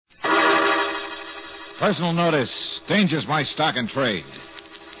Personal notice. Danger's my stock and trade.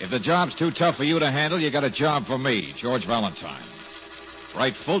 If the job's too tough for you to handle, you got a job for me, George Valentine.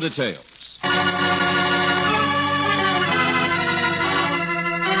 Write full details.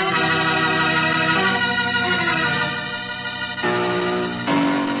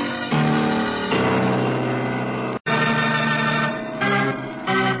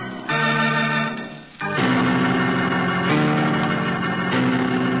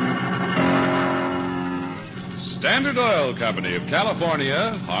 Standard Oil Company of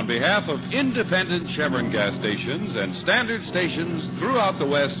California, on behalf of independent Chevron gas stations and standard stations throughout the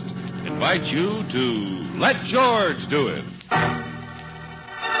West, invite you to Let George Do It.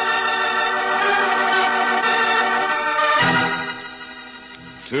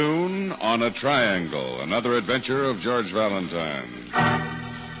 Tune on a Triangle, another adventure of George Valentine.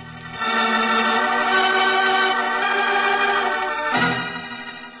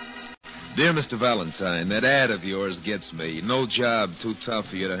 Dear Mr. Valentine, that ad of yours gets me. No job too tough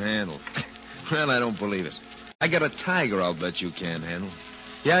for you to handle. Well, I don't believe it. I got a tiger I'll bet you can't handle.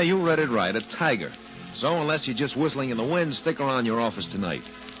 Yeah, you read it right, a tiger. So unless you're just whistling in the wind, stick around your office tonight.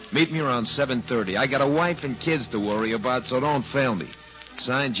 Meet me around 7:30. I got a wife and kids to worry about, so don't fail me.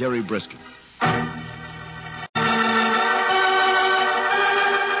 Signed, Jerry Briskin.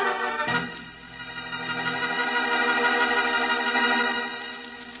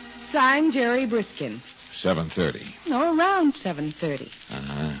 Signed, Jerry Briskin. 7:30. No, around 7:30.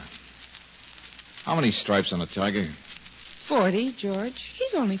 Uh-huh. How many stripes on a tiger? 40, George.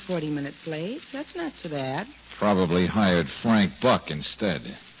 He's only 40 minutes late. That's not so bad. Probably hired Frank Buck instead.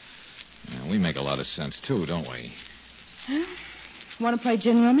 Yeah, we make a lot of sense, too, don't we? Huh? Want to play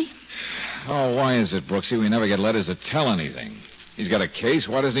gin rummy? Oh, why is it, Brooksy, we never get letters to tell anything? He's got a case.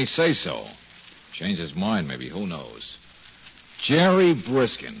 Why doesn't he say so? Change his mind, maybe. Who knows? Jerry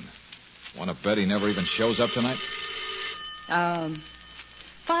Briskin. Want to bet he never even shows up tonight? $5.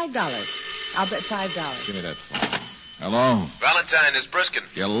 I'll bet $5. Give me that phone. Hello? Valentine, is Briskin.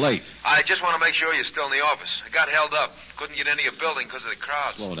 You're late. I just want to make sure you're still in the office. I got held up. Couldn't get into your building because of the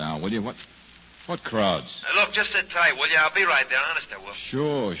crowds. Slow down, will you? What crowds? Look, just sit tight, will you? I'll be right there. Honest, I will.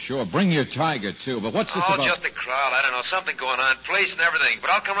 Sure. Bring your tiger, too. But what's this about? Just a crowd. I don't know. Something going on. Place and everything. But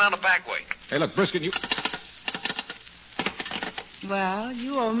I'll come around the back way. Hey, look, Briskin, you... Well,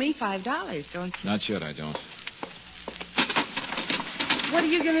 you owe me $5, don't you? Not yet, I don't. What are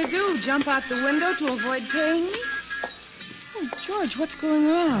you going to do? Jump out the window to avoid paying me? Oh, George, what's going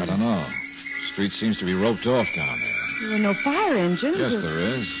on? I don't know. The street seems to be roped off down there. There are no fire engines. Yes, there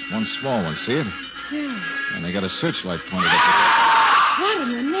is. One small one. See it? Yeah. And they got a searchlight pointed at What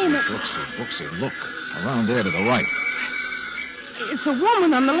in the name of... Brooksy, look. Around there to the right. It's a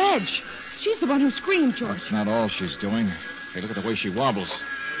woman on the ledge. She's the one who screamed, George. That's not all she's doing. Hey, look at the way she wobbles.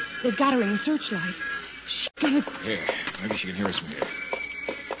 They've got her in the searchlight. She's gonna... Here, maybe she can hear us from here.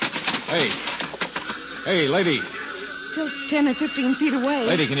 Hey, lady. Still 10 or 15 feet away.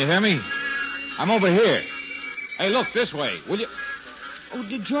 Lady, can you hear me? I'm over here. Hey, look this way, will you? Oh,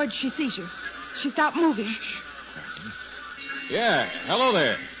 George, she sees you. She stopped moving. Yeah, hello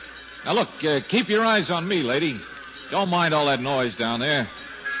there. Now, look, keep your eyes on me, lady. Don't mind all that noise down there.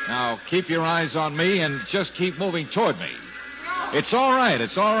 Now, keep your eyes on me and just keep moving toward me. It's all right.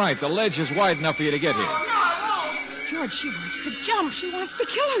 The ledge is wide enough for you to get here. No. George, she wants to jump. She wants to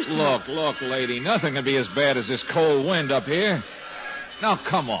kill herself. Look, lady. Nothing can be as bad as this cold wind up here. Now,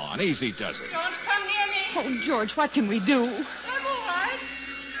 come on. Easy does it. Don't come near me. Oh, George, what can we do? I'm all right.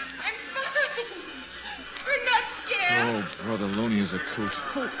 I'm fine. We're not scared. Oh, Brother Looney is a coot.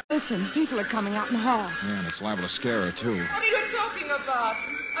 Oh, listen, people are coming out in the hall. Yeah, and it's liable to scare her, too. What are you talking about?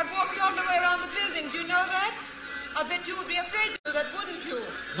 I've walked all the way around the building. Do you know that? I bet you would be afraid to do that, wouldn't you?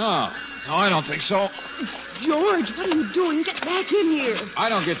 No, I don't think so. George, what are you doing? Get back in here. I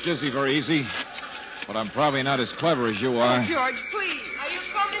don't get dizzy very easy. But I'm probably not as clever as you are. Oh, George, please. Are you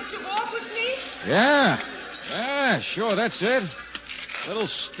coming to walk with me? Yeah, sure, that's it. Little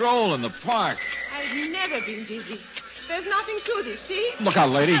stroll in the park. I've never been dizzy. There's nothing to this, see? Look out,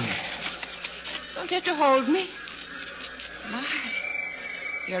 lady. Don't you have to hold me? My,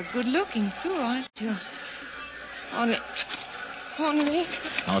 you're good looking, too, aren't you? Only...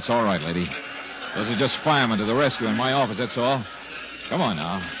 Oh, it's all right, lady. Those are just firemen to the rescue in my office, that's all. Come on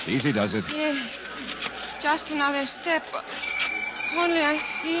now. Easy does it. Yes. Just another step. Only I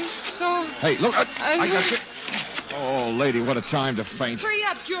feel so... Hey, look. I got you. Oh, lady, what a time to faint. Hurry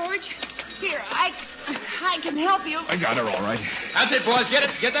up, George. Here, I can help you. I got her all right. That's it, boys. Get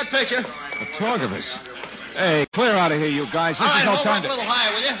it. Get that picture. Photographers. Hey, clear out of here, you guys. This is no time to... a little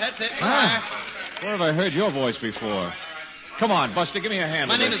higher, will you? That's it. Huh? Where have I heard your voice before? Come on, Buster, give me a hand.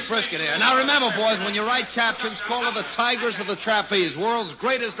 My with name this. is Brisket here. Now remember, boys, when you write captions, call her the Tigers of the Trapeze, world's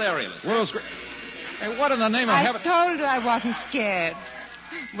greatest aerialist. World's great. Hey, what in the name of I heaven? told you I wasn't scared.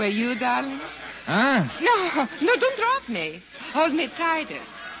 Were you, darling? Huh? No, don't drop me. Hold me tighter.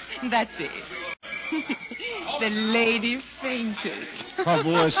 That's it. The lady fainted.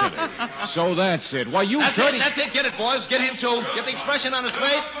 Publicity. So that's it. Why, you That's dirty... it, that's it. Get it, boys. Get him, too. Get the expression on his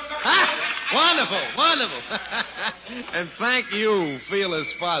face. Ha! Wonderful, wonderful. And thank you, Fearless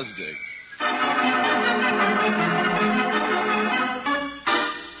Fosdick.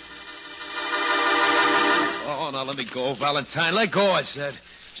 Oh, now let me go, Valentine. Let go, I said.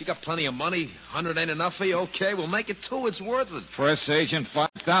 She got plenty of money. 100 ain't enough for you? Okay, we'll make it 2. It's worth it. Press agent,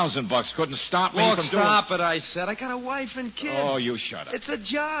 $5,000 couldn't stop me Look, from stop it, I said. I got a wife and kids. Oh, you shut up. It's a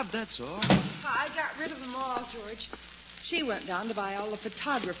job, that's all. I got rid of them all, George. She went down to buy all the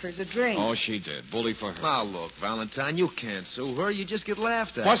photographers a drink. Oh, she did. Bully for her. Now, look, Valentine, you can't sue her. You just get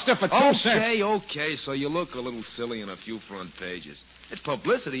laughed at. Buster, for 2 cents. Okay, so you look a little silly in a few front pages. It's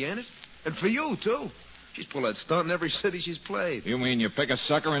publicity, ain't it? And for you, too. She's pulled that stunt in every city she's played. You mean you pick a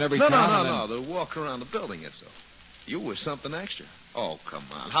sucker in every No, town? no. They'll walk around the building, that's all. You were something extra. Oh, come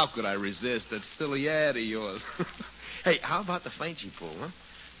on. How could I resist that silly ad of yours? Hey, how about the feint she pulled, huh?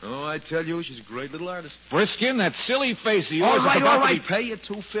 Oh, I tell you, she's a great little artist. Briskin, that silly face of yours All right, is about to be... Pay you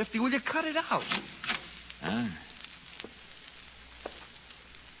 $250. Will you cut it out? Huh?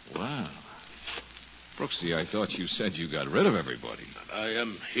 Wow. Brooksy, I thought you said you got rid of everybody. I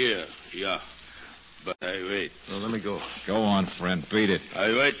am here, yeah. But I wait. Well, let me go. Go on, friend. Beat it.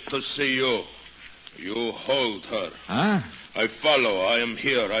 I wait to see you. You hold her. Huh? I follow. I am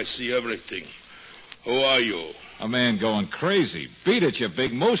here. I see everything. Who are you? A man going crazy. Beat it, you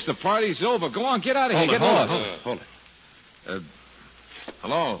big moose. The party's over. Go on, get out of here. Get lost. Hold it.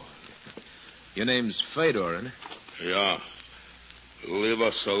 Hello. Your name's Fedor, isn't it? Yeah. Leave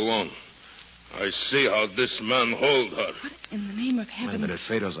us alone. I see how this man hold her. What in the name of Wait a heaven? minute.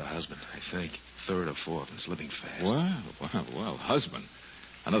 Fedor's a husband, I think. 3rd or 4th, and slipping fast. Well, husband.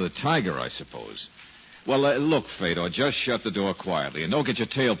 Another tiger, I suppose. Well, look, Fedor, just shut the door quietly, and don't get your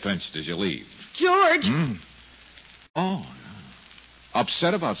tail pinched as you leave. George! Oh,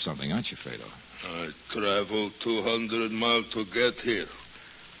 upset about something, aren't you, Fedor? I traveled 200 miles to get here.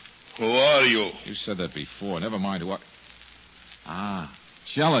 Who are you? You said that before. Never mind what. Ah,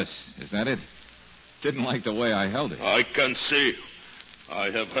 jealous. Is that it? Didn't like the way I held it. I can see. I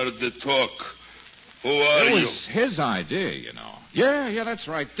have heard the talk. Who are It you? was his idea, you know. Yeah, that's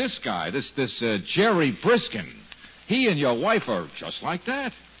right. This guy, this Jerry Briskin. He and your wife are just like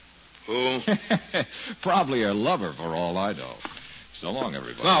that. Who? Probably her lover, for all I know. So long,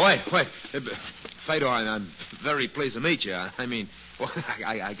 everybody. No, wait. Fedor, I'm very pleased to meet you. I mean, well,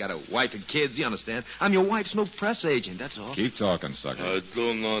 I got a wife and kids, you understand. I'm your wife's new press agent, that's all. Keep talking, sucker. I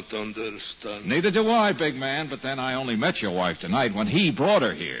do not understand. Neither do I, big man, but then I only met your wife tonight when he brought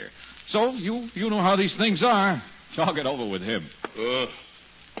her here. So, you know how these things are. Talk it over with him.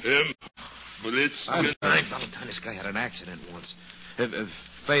 Him? Blitz? Valentine, this guy had an accident once.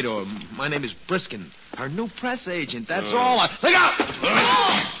 Fedor, my name is Briskin. Our new press agent, that's all. Look out!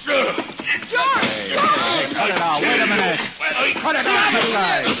 George! Hey, cut it out. Wait a minute. Cut it out, you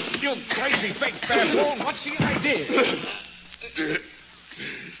guys. You crazy fake baboon. What's the idea?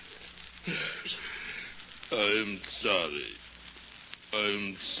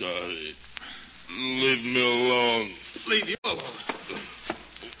 I'm sorry. Leave me alone. Leave you alone.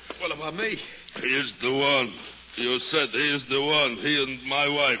 What about me? He's the one. You said he is the one. He and my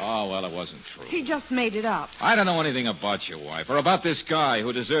wife. Oh, well, it wasn't true. He just made it up. I don't know anything about your wife or about this guy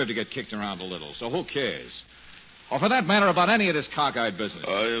who deserved to get kicked around a little, so who cares? Or for that matter, about any of this cockeyed business.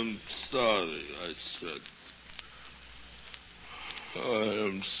 I am sorry, I said. I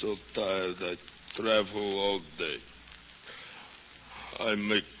am so tired. I travel all day. I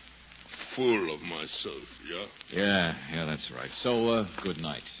make fool of myself, yeah? Yeah, that's right. So, good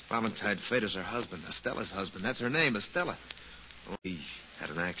night. Valentine Fedor's her husband, Estella's husband. That's her name, Estella. Oh, he had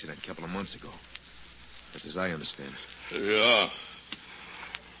an accident a couple of months ago. Just as I understand it. Yeah.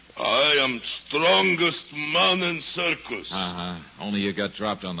 I am strongest man in circus. Uh-huh. Only you got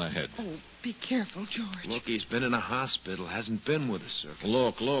dropped on the head. Oh, be careful, George. Look, he's been in a hospital, hasn't been with the circus.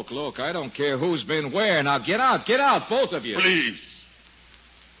 Look. I don't care who's been where. Now, get out, both of you.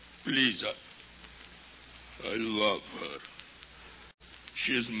 Please, I love her.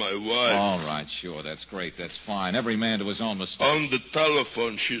 She's my wife. All right, sure, that's great, that's fine. Every man to his own mistake. On the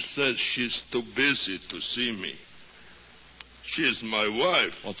telephone, she says she's too busy to see me. She's my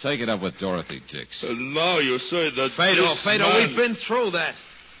wife. Well, take it up with Dorothy Dix. And now you say that Fedor, this man... we've been through that.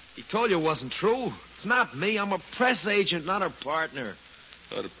 He told you it wasn't true. It's not me. I'm a press agent, not her partner.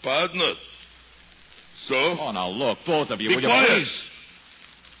 Her partner? So? Oh, now, look, both of you, Be will you quiet. please?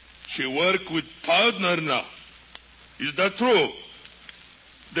 She work with partner now. Is that true?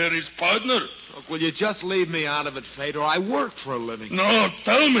 There is partner? Look, will you just leave me out of it, Fedor? I work for a living. No,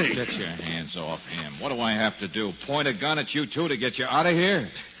 tell me. Get your hands off him. What do I have to do? Point a gun at you two to get you out of here?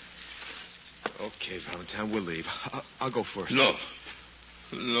 Okay, Valentine, we'll leave. I'll go first. No.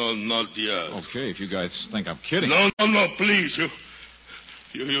 No, not yet. Okay, if you guys think I'm kidding. No, please.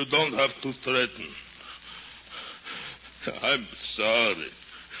 You don't have to threaten. I'm sorry.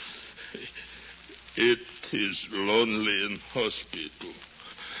 It is lonely in hospital.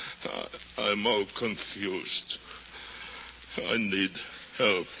 I'm all confused. I need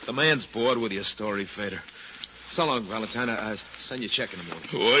help. The man's bored with your story, Fedor. So long, Valentine. I'll send you a check in the morning.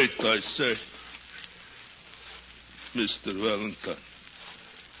 Wait, I say. Mr. Valentine,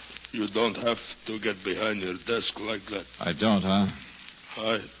 you don't have to get behind your desk like that. I don't, huh?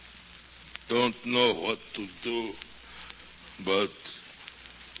 I don't know what to do, but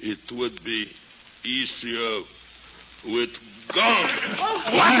it would be easier with gun. Oh,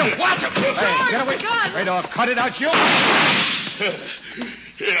 Watch him! Hey, get away. God. Radar, cut it out, you.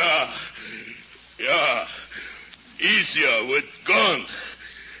 Yeah. Easier with gun.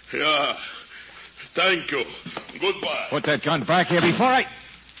 Yeah. Thank you. Goodbye. Put that gun back here before I...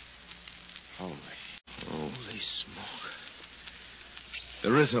 Holy smoke.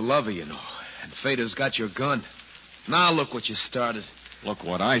 There is a lover, you know, and Fedor's got your gun. Now look what you started. Look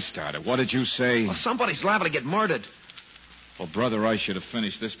what I started. What did you say? Well, somebody's liable to get murdered. Well, brother, I should have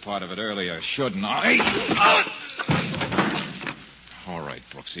finished this part of it earlier, shouldn't I? All right,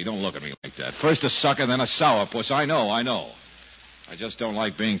 Brooksy, don't look at me like that. First a sucker, then a sourpuss. I know. I just don't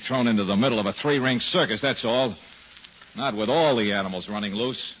like being thrown into the middle of a three-ring circus, that's all. Not with all the animals running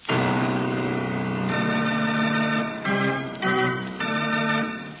loose.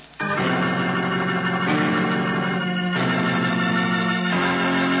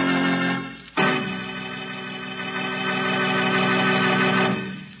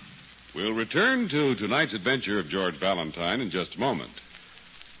 We'll return to tonight's adventure of George Valentine in just a moment.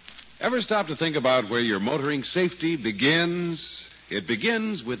 Ever stop to think about where your motoring safety begins? It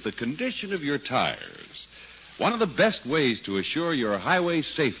begins with the condition of your tires. One of the best ways to assure your highway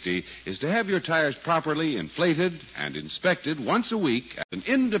safety is to have your tires properly inflated and inspected once a week at an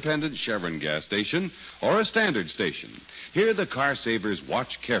independent Chevron gas station or a standard station. Here the car savers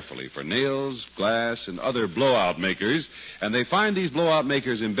watch carefully for nails, glass, and other blowout makers, and they find these blowout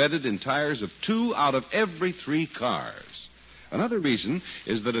makers embedded in tires of 2 out of every 3 cars. Another reason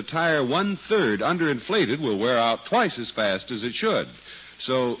is that a tire 1/3 underinflated will wear out twice as fast as it should.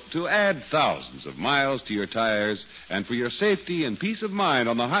 So, to add thousands of miles to your tires and for your safety and peace of mind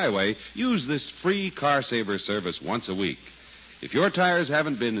on the highway, use this free car saver service once a week. If your tires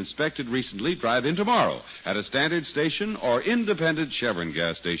haven't been inspected recently, drive in tomorrow at a standard station or independent Chevron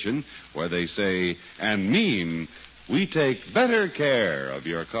gas station where they say and mean, we take better care of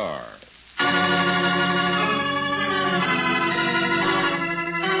your car.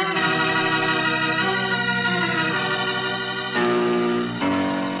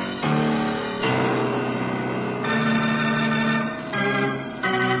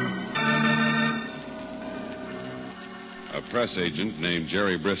 A press agent named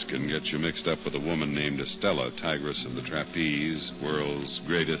Jerry Briskin gets you mixed up with a woman named Estella, Tigress of the Trapeze, world's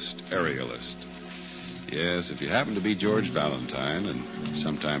greatest aerialist. Yes, if you happen to be George Valentine, and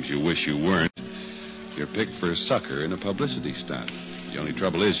sometimes you wish you weren't, you're picked for a sucker in a publicity stunt. The only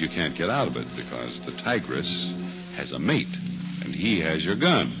trouble is you can't get out of it because the Tigress has a mate, and he has your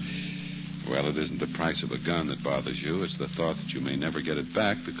gun. Well, it isn't the price of a gun that bothers you. It's the thought that you may never get it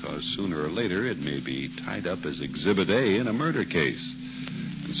back because sooner or later it may be tied up as Exhibit A in a murder case.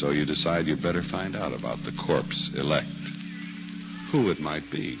 And so you decide you better find out about the corpse elect. Who it might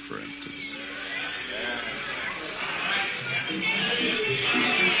be, for instance.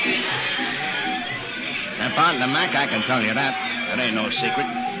 And partner Mac, I can tell you that. It ain't no secret.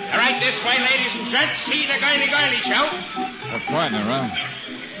 All right, this way, ladies and gents. See the girly show. A partner, huh?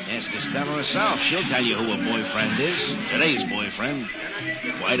 Ask Estella herself. She'll tell you who her boyfriend is. Today's boyfriend.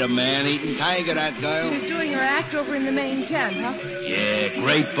 Quite a man-eating tiger, that girl. She's doing her act over in the main tent, huh? Yeah,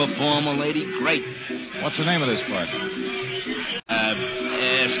 great performer, lady. Great. What's the name of this partner?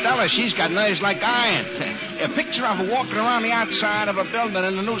 Stella, she's got nerves like iron. A picture of her walking around the outside of a building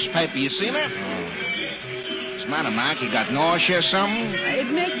in the newspaper. You seen her? What's the matter, Mark? You got nausea or something? It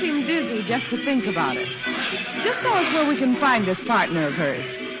makes him dizzy just to think about it. Just tell us where we can find this partner of hers.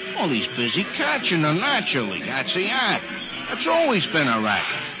 Well, he's busy catching her, naturally. That's the act. That's always been her act.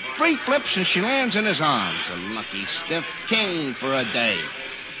 free flips and she lands in his arms. A lucky stiff king for a day.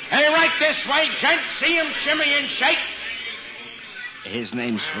 Hey, right this way, gent. See him shimmy and shake. His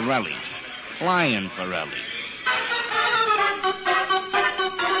name's Forelli. Flying Forelli.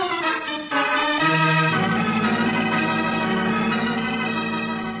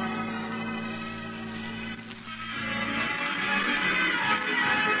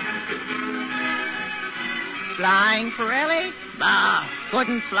 Flying Forelli? Bah,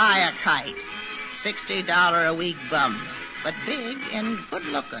 couldn't fly a kite. $60 a week bum, but big and good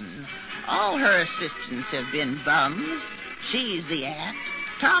looking. All her assistants have been bums. She's the act.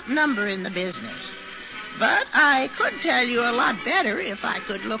 Top number in the business. But I could tell you a lot better if I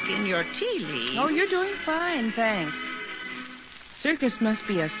could look in your tea leaves. Oh, you're doing fine, thanks. Circus must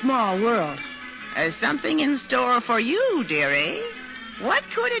be a small world. There's something in store for you, dearie. What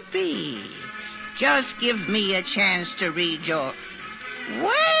could it be? Just give me a chance to read your...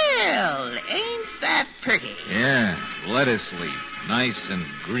 Well, ain't that pretty? Yeah, lettuce leaf. Nice and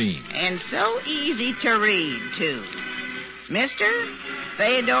green. And so easy to read, too. Mister,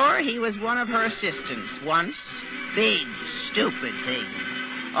 Fedor, he was one of her assistants once. Big, stupid thing.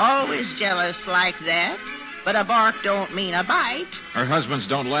 Always jealous like that. But a bark don't mean a bite. Her husbands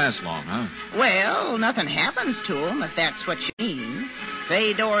don't last long, huh? Well, nothing happens to him, if that's what you mean.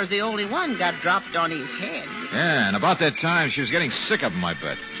 Fedor's the only one got dropped on his head. Yeah, and about that time, she was getting sick of him, I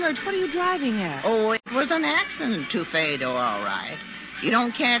bet. George, what are you driving at? Oh, it was an accident to Fedor, all right. You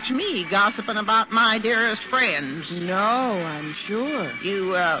don't catch me gossiping about my dearest friends. No, I'm sure.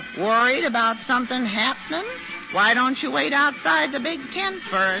 You, worried about something happening? Why don't you wait outside the big tent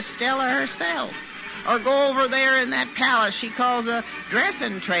for Stella herself? Or go over there in that palace she calls a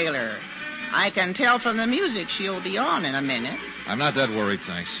dressing trailer. I can tell from the music she'll be on in a minute. I'm not that worried,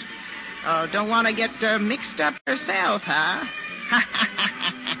 thanks. Oh, don't want to get mixed up herself, huh?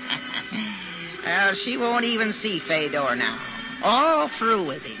 Well, she won't even see Fedor now. All through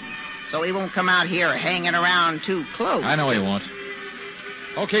with him. So he won't come out here hanging around too close. I know he won't.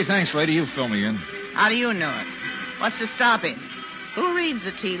 Okay, thanks, lady. You fill me in. How do you know it? What's to stop him? Who reads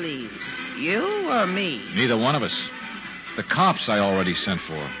the tea leaves? You or me? Neither one of us. The cops I already sent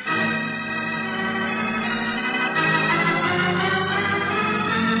for.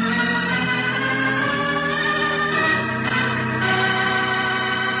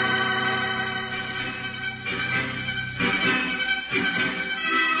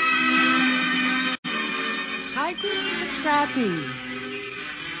 Trappy.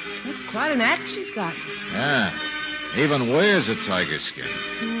 That's quite an act she's got. Yeah. Even wears a tiger skin.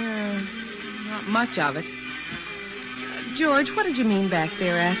 Yeah, not much of it. George, what did you mean back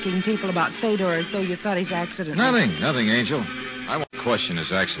there asking people about Fedor as though you thought his accident... Nothing, Angel. I won't question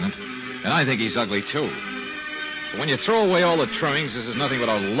his accident. And I think he's ugly, too. But when you throw away all the trimmings, this is nothing but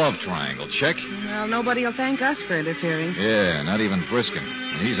a love triangle. Check? Well, nobody will thank us for interfering. Yeah, not even Briskin.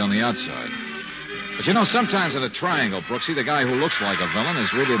 And he's on the outside. But you know, sometimes in a triangle, Brooksy, the guy who looks like a villain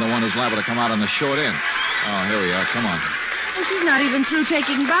is really the one who's liable to come out on the short end. Oh, here we are. Come on. Well, she's not even through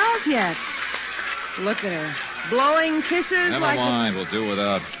taking bows yet. Look at her. Blowing kisses. Never mind. We'll do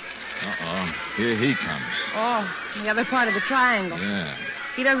without. Uh-oh. Here he comes. Oh, the other part of the triangle. Yeah.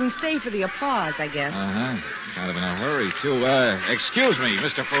 He doesn't stay for the applause, I guess. Uh-huh. Kind of in a hurry, too. Excuse me,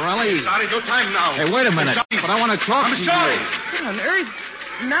 Mr. Forelli. Sorry, no time now. Hey, wait a minute. But I want to talk to you. I'm sorry. What on earth?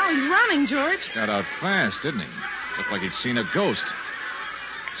 Now he's running, George. Got out fast, didn't he? Looked like he'd seen a ghost.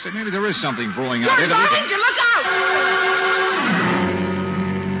 Say, maybe there is something brewing out here. George, Ranger, look out!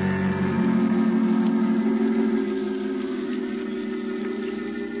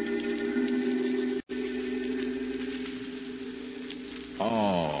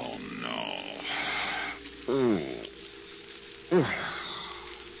 Oh, no. Ooh.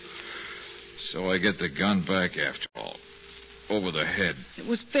 So I get the gun back after all. Over the head. It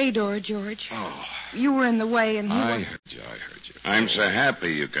was Fedor, George. Oh. You were in the way, and he I heard you. I'm so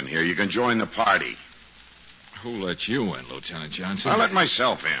happy you can hear. You can join the party. Who let you in, Lieutenant Johnson? I let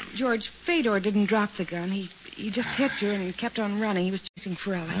myself in. George, Fedor didn't drop the gun. He just hit you and kept on running. He was chasing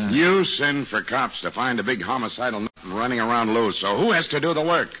Forelli. You send for cops to find a big homicidal nut running around loose. So who has to do the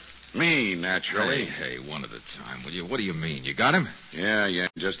work? Me, naturally. Hey, one at a time, will you? What do you mean? You got him? Yeah.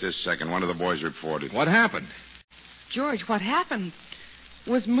 Just this second. One of the boys reported. What happened? George, what happened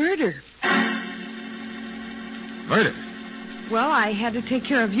was murder. Murder? Well, I had to take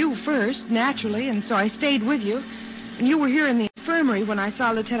care of you first, naturally, and so I stayed with you. And you were here in the infirmary when I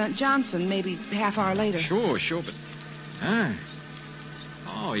saw Lieutenant Johnson, maybe half hour later. Sure, but... Huh?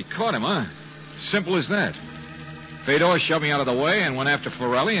 Oh, he caught him, huh? Simple as that. Fedor shoved me out of the way and went after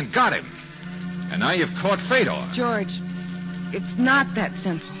Forelli and got him. And now you've caught Fedor. George, it's not that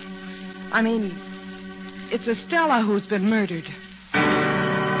simple. I mean, it's Estella who's been murdered.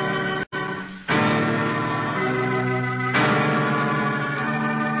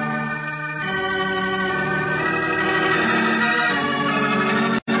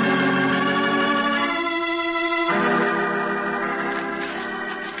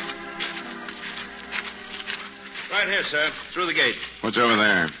 Right here, sir. Through the gate. What's over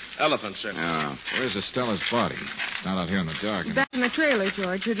there? Elephant, sir. Oh. Where's Estella's body? It's not out here in the dark. Back in the trailer,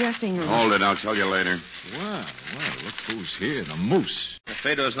 George, her dressing room. Hold it. I'll tell you later. Well, look who's here. The moose.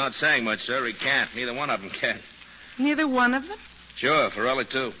 Fedo's not saying much, sir. He can't. Neither one of them can. Neither one of them? Sure, Forelli,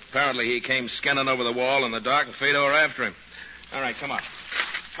 too. Apparently he came skinning over the wall in the dark, and Fedo are after him. All right, come on.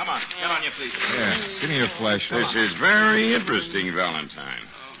 Come on. Get on your feet. Yeah, give me your flashlight. This is very interesting, Valentine.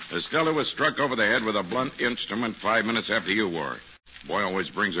 Estella was struck over the head with a blunt instrument 5 minutes after you were. Boy always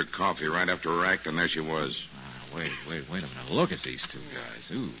brings her coffee right after her act, and there she was. Wait a minute. Look at these two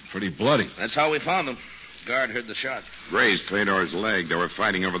guys. Ooh, pretty bloody. That's how we found them. Guard heard the shot. Grazed Fedor's leg. They were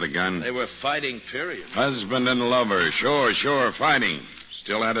fighting over the gun. They were fighting, period. Husband and lover. Sure, fighting.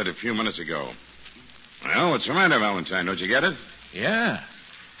 Still at it a few minutes ago. Well, what's the matter, Valentine? Don't you get it? Yeah,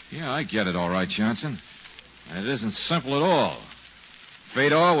 I get it all right, Johnson. And it isn't simple at all.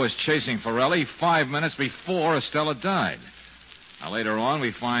 Fedor was chasing Forelli 5 minutes before Estella died. Now, later on,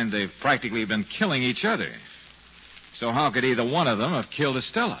 we find they've practically been killing each other. So how could either one of them have killed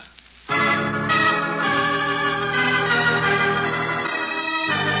Estella?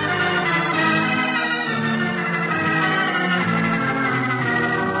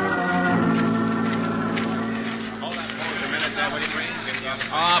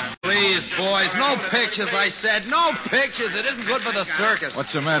 Oh, please, boys. No pictures, I said. No pictures. It isn't good for the circus.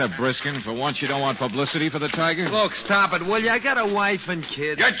 What's the matter, Briskin? For once you don't want publicity for the tiger? Look, stop it, will you? I got a wife and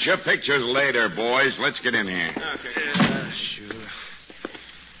kids. Get your pictures later, boys. Let's get in here. Okay. Sure.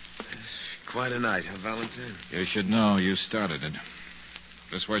 Quite a night, huh, Valentine? You should know. You started it.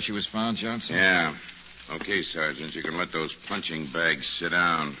 This where she was found, Johnson? Yeah. Okay, Sergeant, you can let those punching bags sit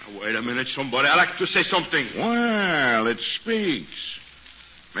down. Wait a minute, somebody. I'd like to say something. Well, it speaks.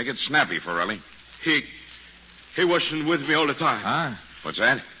 Make it snappy, Forelli. He wasn't with me all the time. Huh? What's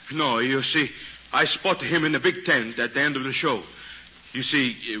that? No, you see, I spotted him in the big tent at the end of the show. You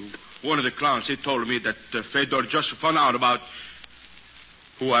see, one of the clowns, he told me that Fedor just found out about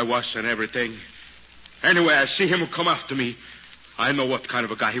who I was and everything. Anyway, I see him come after me. I know what kind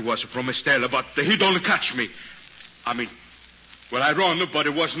of a guy he was from Estella, but he don't catch me. I mean, well, I run, but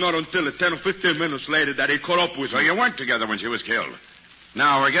it was not until 10 or 15 minutes later that he caught up with me. So you weren't together when she was killed.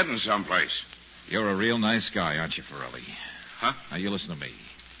 Now we're getting someplace. You're a real nice guy, aren't you, Forelli? Huh? Now, you listen to me.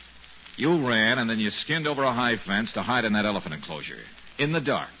 You ran, and then you skinned over a high fence to hide in that elephant enclosure. In the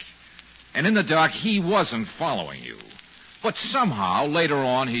dark. And in the dark, he wasn't following you. But somehow, later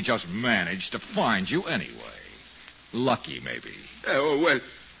on, he just managed to find you anyway. Lucky, maybe. Well,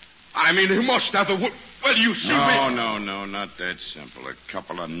 I mean, he must have a... Well, you see... No, not that simple. A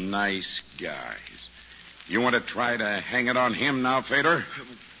couple of nice guys. You want to try to hang it on him now, Fedor?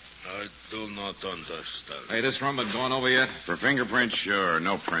 I do not understand. Hey, this rum been gone over yet? For fingerprints, sure.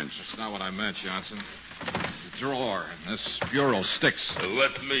 No prints. That's not what I meant, Johnson. The drawer and this bureau sticks.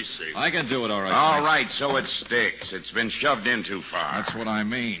 Let me see. I can do it all right. All right, so it sticks. It's been shoved in too far. That's what I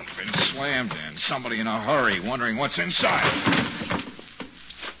mean. Been slammed in. Somebody in a hurry wondering what's inside.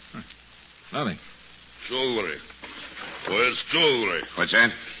 Nothing. Jewelry. Where's jewelry? What's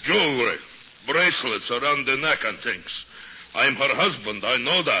that? Jewelry. Bracelets around the neck and things. I'm her husband. I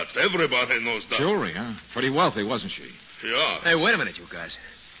know that. Everybody knows that. Jewelry, huh? Pretty wealthy, wasn't she? Yeah. Hey, wait a minute, you guys.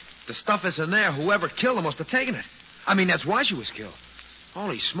 The stuff isn't there. Whoever killed her must have taken it. I mean, that's why she was killed.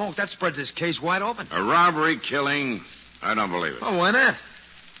 Holy smoke, that spreads this case wide open. A robbery, killing. I don't believe it. Oh, why not?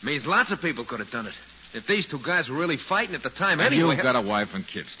 Means lots of people could have done it. If these two guys were really fighting at the time And anyway... you've got a wife and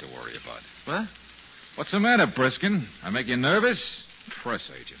kids to worry about. What? What's the matter, Briskin? I make you nervous?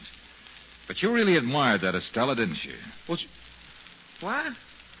 Press agent. But you really admired that Estella, didn't you? What?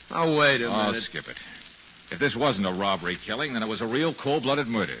 Oh, wait a minute. Oh, skip it. If this wasn't a robbery killing, then it was a real cold-blooded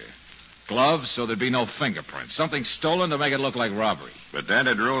murder. Gloves, so there'd be no fingerprints. Something stolen to make it look like robbery. But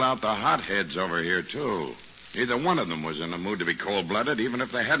that'd rule out the hotheads over here, too. Neither one of them was in the mood to be cold-blooded, even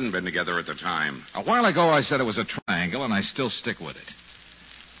if they hadn't been together at the time. A while ago, I said it was a triangle, and I still stick with it.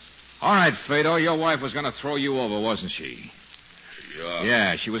 All right, Fedor, your wife was going to throw you over, wasn't she? Yeah.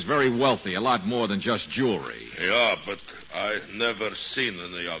 Yeah, she was very wealthy, a lot more than just jewelry. Yeah, but I never seen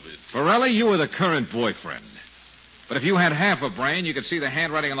any of it. Forelli, you were the current boyfriend. But if you had half a brain, you could see the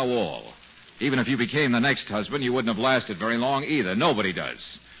handwriting on the wall. Even if you became the next husband, you wouldn't have lasted very long either. Nobody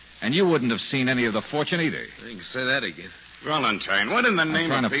does. And you wouldn't have seen any of the fortune either. You can say that again. Valentine, what in the I'm name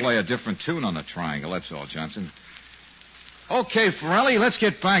trying of to play a different tune on the triangle, that's all, Johnson. Okay, Forelli, let's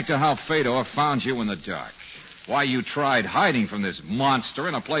get back to how Fedor found you in the dark. Why you tried hiding from this monster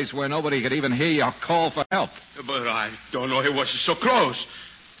in a place where nobody could even hear your call for help. But I don't know he was so close.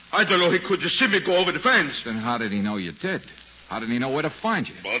 I don't know he could just see me go over the fence. Then how did he know you did? How did he know where to find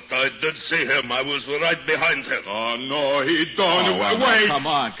you? But I did see him. I was right behind him. Oh, no, he don't. Wait.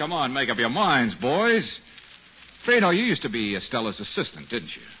 Now, come on. Make up your minds, boys. Fedor, you used to be Estella's assistant,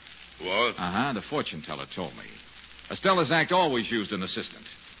 didn't you? What? Uh-huh, the fortune teller told me. Estella's act always used an assistant.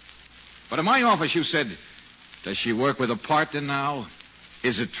 But in my office, you said, does she work with a partner now?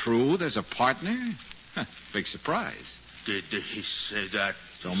 Is it true there's a partner? Huh, big surprise. Did he say that?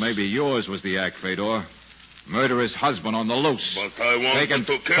 So maybe yours was the act, Fedor. Murder his husband on the loose. But I wanted Taking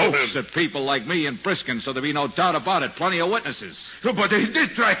to kill pokes him. at people like me and Briskin so there'd be no doubt about it. Plenty of witnesses. But he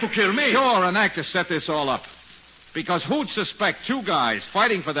did try to kill me. Sure, an act to set this all up. Because who'd suspect two guys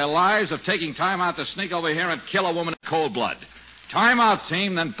fighting for their lives of taking time out to sneak over here and kill a woman in cold blood? Time out,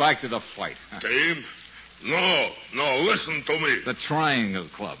 team, then back to the fight. Team? No, listen to me. The Triangle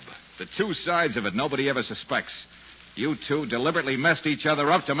Club. The two sides of it nobody ever suspects. You two deliberately messed each other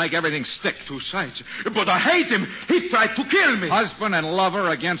up to make everything stick. Two sides. But I hate him. He tried to kill me. Husband and lover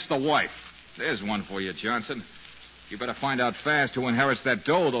against the wife. There's one for you, Johnson. You better find out fast who inherits that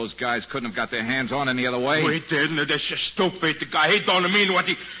dough those guys couldn't have got their hands on any other way. Wait, didn't. That's just stupid. The guy, he don't mean what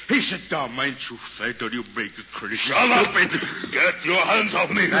he said, dumb, ain't you, Fedor? You big critic. Shut up. Get your hands off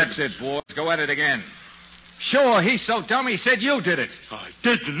me. That's it, boys. Go at it again. Sure, he's so dumb he said you did it. I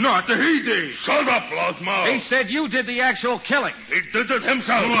did not. He did. Shut up, loudmouth. He said you did the actual killing. He did it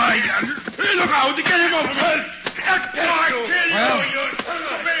himself. Look out. Get him over here.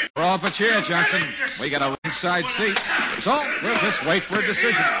 Draw up a chair, Johnson. We got a ringside seat. So, we'll just wait for a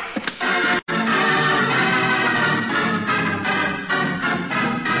decision.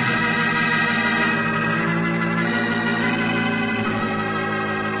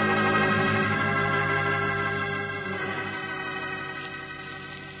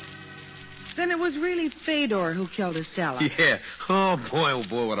 Then it was really Fedor who killed Estella. Yeah. Oh, boy,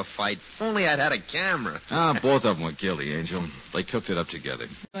 what a fight. If only I'd had a camera. Both of them were guilty, Angel. They cooked it up together.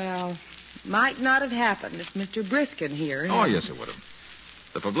 Well, might not have happened if Mr. Briskin here Oh, yes, it would have.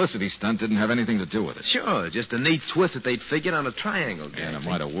 The publicity stunt didn't have anything to do with it. Sure, just a neat twist that they'd figured on a triangle game. And it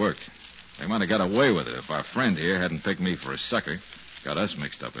might have worked. They might have got away with it if our friend here hadn't picked me for a sucker. Got us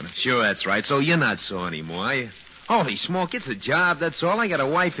mixed up in it. Sure, that's right. So you're not sore anymore, are you? Holy smoke, it's a job, that's all. I got a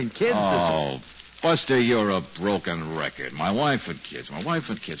wife and kids. Oh, Buster, you're a broken record. My wife and kids. George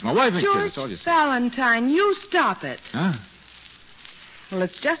That's all you say. Valentine, you stop it. Huh? Well,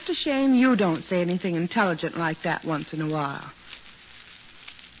 it's just a shame you don't say anything intelligent like that once in a while.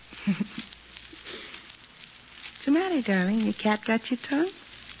 What's the matter, darling? Your cat got your tongue?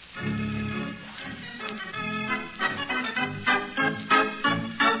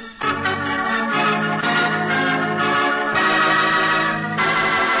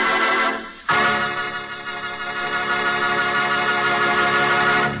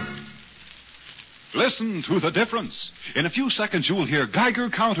 Listen to the difference. In a few seconds, you will hear Geiger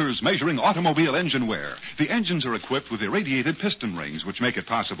counters measuring automobile engine wear. The engines are equipped with irradiated piston rings, which make it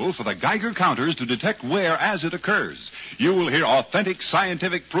possible for the Geiger counters to detect wear as it occurs. You will hear authentic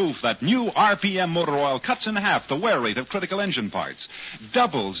scientific proof that new RPM motor oil cuts in half the wear rate of critical engine parts,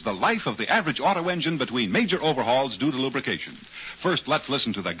 doubles the life of the average auto engine between major overhauls due to lubrication. First, let's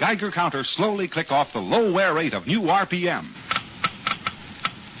listen to the Geiger counter slowly click off the low wear rate of new RPM.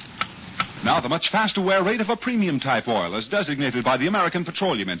 Now, the much faster wear rate of a premium type oil as designated by the American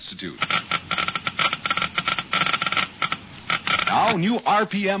Petroleum Institute. Now, new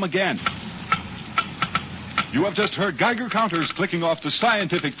RPM again. You have just heard Geiger counters clicking off the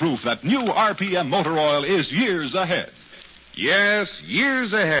scientific proof that new RPM motor oil is years ahead. Yes,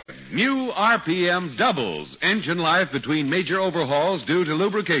 years ahead. New RPM doubles engine life between major overhauls due to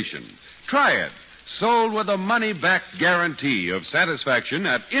lubrication. Try it. Sold with a money-back guarantee of satisfaction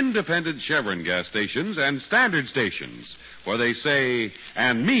at independent Chevron gas stations and standard stations, where they say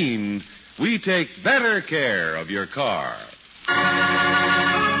and mean, we take better care of your car.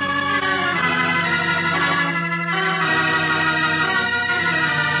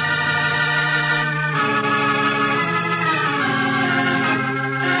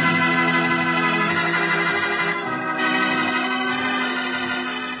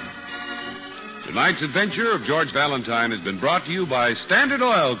 Tonight's adventure of George Valentine has been brought to you by Standard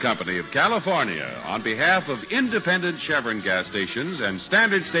Oil Company of California on behalf of independent Chevron gas stations and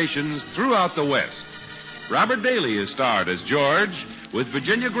standard stations throughout the West. Robert Bailey is starred as George, with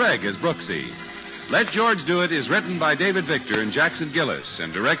Virginia Gregg as Brooksy. Let George Do It is written by David Victor and Jackson Gillis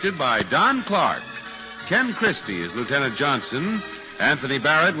and directed by Don Clark. Ken Christie is Lieutenant Johnson. Anthony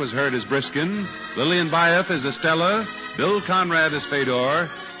Barrett was heard as Briskin. Lillian Bayef as Estella. Bill Conrad as Fedor.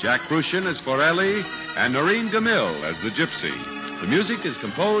 Jack Crucian as Forelli. And Noreen Gamil as the Gypsy. The music is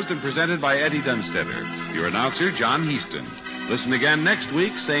composed and presented by Eddie Dunstetter. Your announcer, John Heaston. Listen again next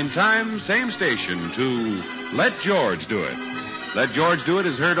week, same time, same station, to Let George Do It. Let George Do It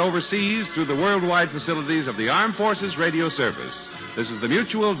is heard overseas through the worldwide facilities of the Armed Forces Radio Service. This is the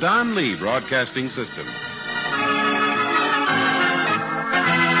Mutual Don Lee Broadcasting System.